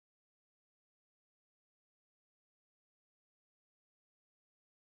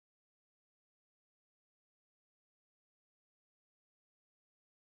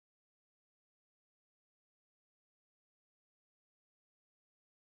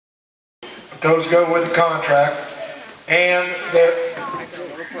Those go with the contract. And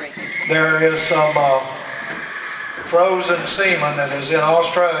there is some frozen semen that is in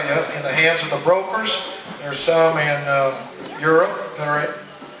Australia in the hands of the brokers. There's some in Europe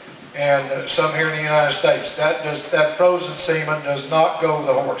and some here in the United States. That frozen semen does not go with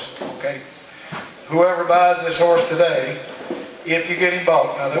the horse. Okay. Whoever buys this horse today, if you get him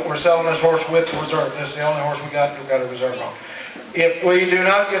bought, now that we're selling this horse with reserve, this is the only horse we've got a reserve on. If we do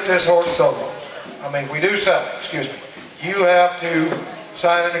not get this horse sold, I mean, we do sell it, excuse me, you have to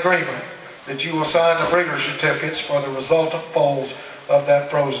sign an agreement that you will sign the breeder certificates for the resultant foals of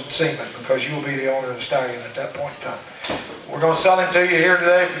that frozen semen, because you will be the owner of the stallion at that point in time. We're going to sell him to you here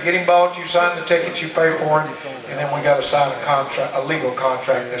today. If you get him bought, you sign the tickets, you pay for it, and then we got to sign a legal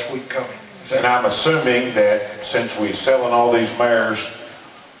contract this week coming. And I'm assuming that since we're selling all these mares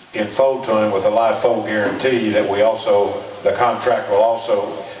in foal to him with a live foal guarantee, that we also, the contract will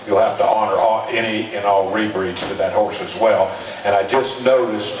also, you'll have to honor any and all rebreeds to that horse as well. And I just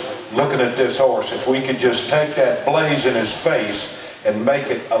noticed, looking at this horse, if we could just take that blaze in his face and make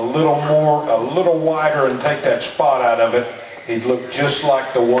it a little wider and take that spot out of it, he'd look just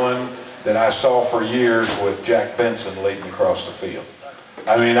like the one that I saw for years with Jack Benson leading across the field.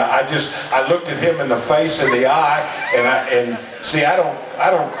 I mean, I looked at him in the face and the eye, and see, I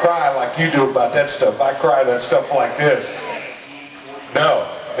don't cry like you do about that stuff. I cry that stuff like this. No.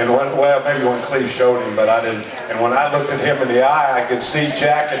 And well, maybe when Cleve showed him, but I didn't. And when I looked at him in the eye, I could see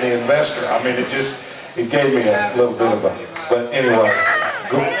Jack and the investor. I mean, it gave me a little bit of a, but anyway,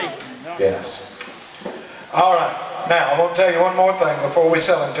 good. Yes. All right. Now, I want to tell you one more thing before we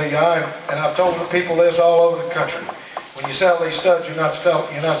sell them to you. And I've told the people this all over the country. When you sell these studs, you're not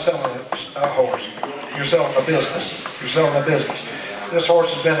selling a horse. You're selling a business. You're selling a business. This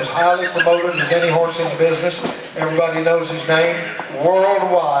horse has been as highly promoted as any horse in the business. Everybody knows his name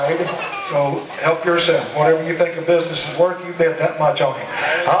worldwide. So help yourself. Whatever you think a business is worth, you bid that much on him.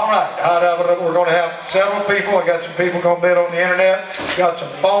 All right. We're going to have several people. I got some people going to bid on the internet. Got some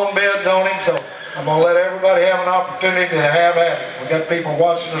phone bids on him. So I'm going to let everybody have an opportunity to have at it. We got people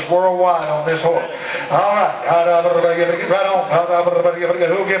watching us worldwide on this horse. All right. Right on.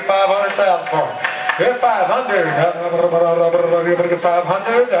 Who'll get $500,000 for him? Get 500. Get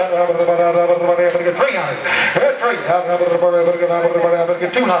 500. Get 300. Get 300. Get 200.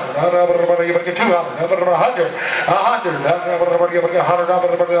 Get 200. 100. 100. I'm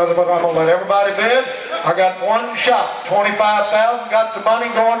going to let everybody bid. I got one shot. 25,000. Got the money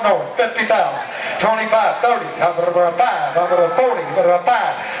going north. 50,000. 25, 30, 5, 40, 5,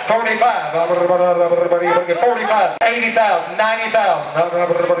 45, 45, 80,000, 90,000, $90,000, I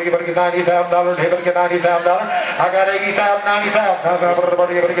got $80,000, $90,000,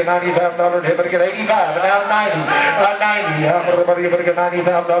 $90,000, $85, now 90, 90, everybody get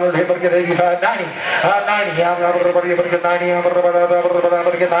 $90,000, everybody get 85, 90, 90, everybody get 90,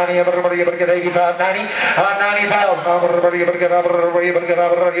 everybody get 90, everybody get 85, 90, 90,000, everybody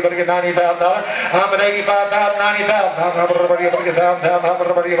get $90,000. I'm at $85,000, $90,000. Everybody get $90,000.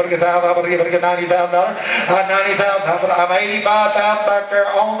 I'm $85,000 back there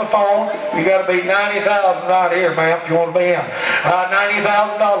on the phone. You got to be $90,000 right here, ma'am, if you want to be in.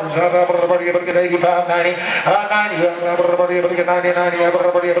 $90,000. Everybody get 85, 90, 90. Everybody get 90, 90.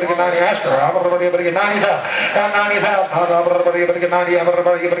 Everybody get 90. Ask her. Everybody get 90,000. 90,000. Everybody get 90.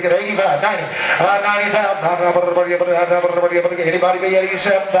 Everybody get 85, 90. 90,000. Anybody be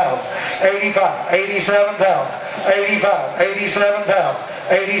 87,000? 85. 87,000, 85,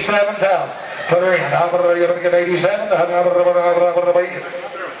 87,000, 87,000. Put her in. I'm get 87,000.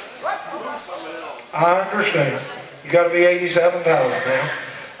 I understand. You got to be 87,000 now.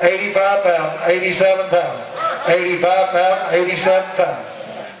 85,000, 87,000, 85,000,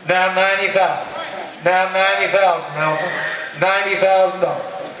 87,000. Now 90,000. Now 90,000, Nelson. $90,000.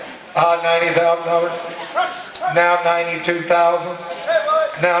 $90,000. Now 92,000.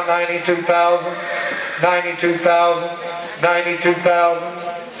 Now 92,000, 92,000,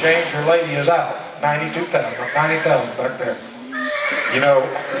 92,000. James, your lady is out. 92,000, 90,000 back there. You know,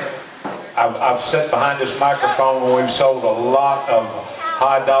 I've sat behind this microphone when we've sold a lot of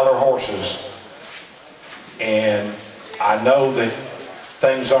high dollar horses, and I know that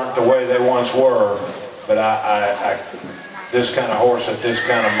things aren't the way they once were, but this kind of horse at this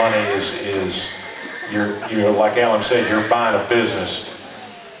kind of money is you're like Alan said, you're buying a business.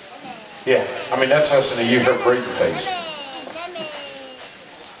 Yeah, I mean, that's less than a year of breeding phase.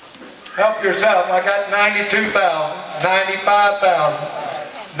 Help yourself. I got 92,000,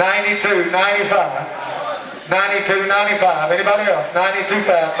 95,000, 92, 95, 92, 95. Anybody else?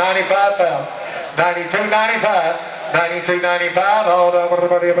 92,000, 95,000, 92, 95, 92.95, hold up,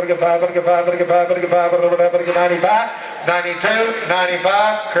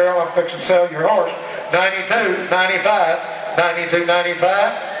 92.95, Carol, I'm fixing to sell your horse. 92.95,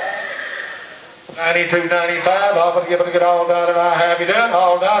 92.95, 92.95, I'm going to give it all done and I'll have you do it,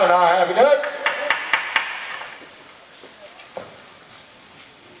 all done and I'll have you do it.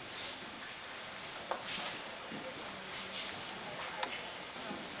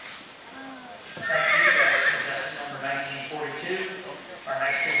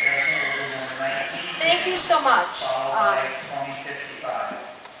 Thank you so much.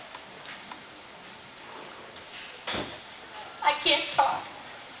 I can't talk,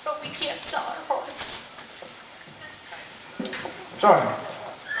 but we can't sell our horse. Sorry,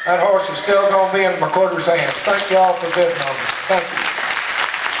 that horse is still going to be in McWhirter's hands. Thank you all for bidding on it. Thank you.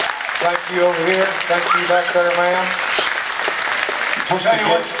 Thank you over here. Thank you back there, ma'am. I'll tell you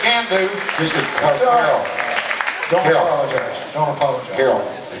what you can do. Just to Carol. Don't apologize. Don't apologize. Carol,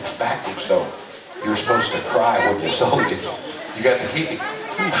 it's backwards though. You're supposed to cry when you sold it. You got to keep it.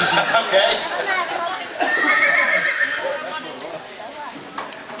 Okay.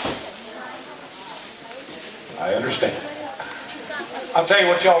 I understand. I'll tell you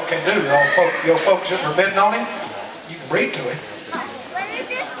what y'all can do. Your folks that were bidding on him, you can read to him.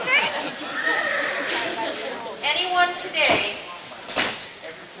 Anyone today,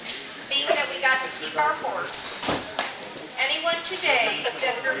 being that we got to keep our horse, anyone today that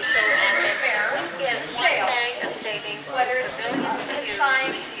purchases a mare in the sale, whether it's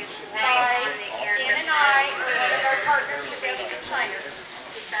signed by Dan and I or one of our partners or guest consigners,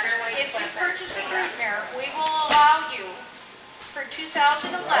 if you purchase a broodmare, we will allow you for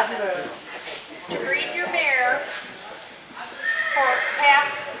 2011 to breed your mare for half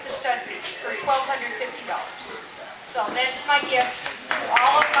the stud fee, for $1,250. So that's my gift to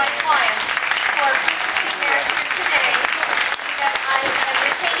all of my clients who are purchasing mares here today, that I am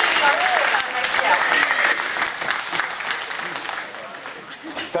retaining the ownership on myself.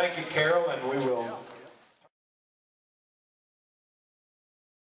 Thank you, Carol, and we will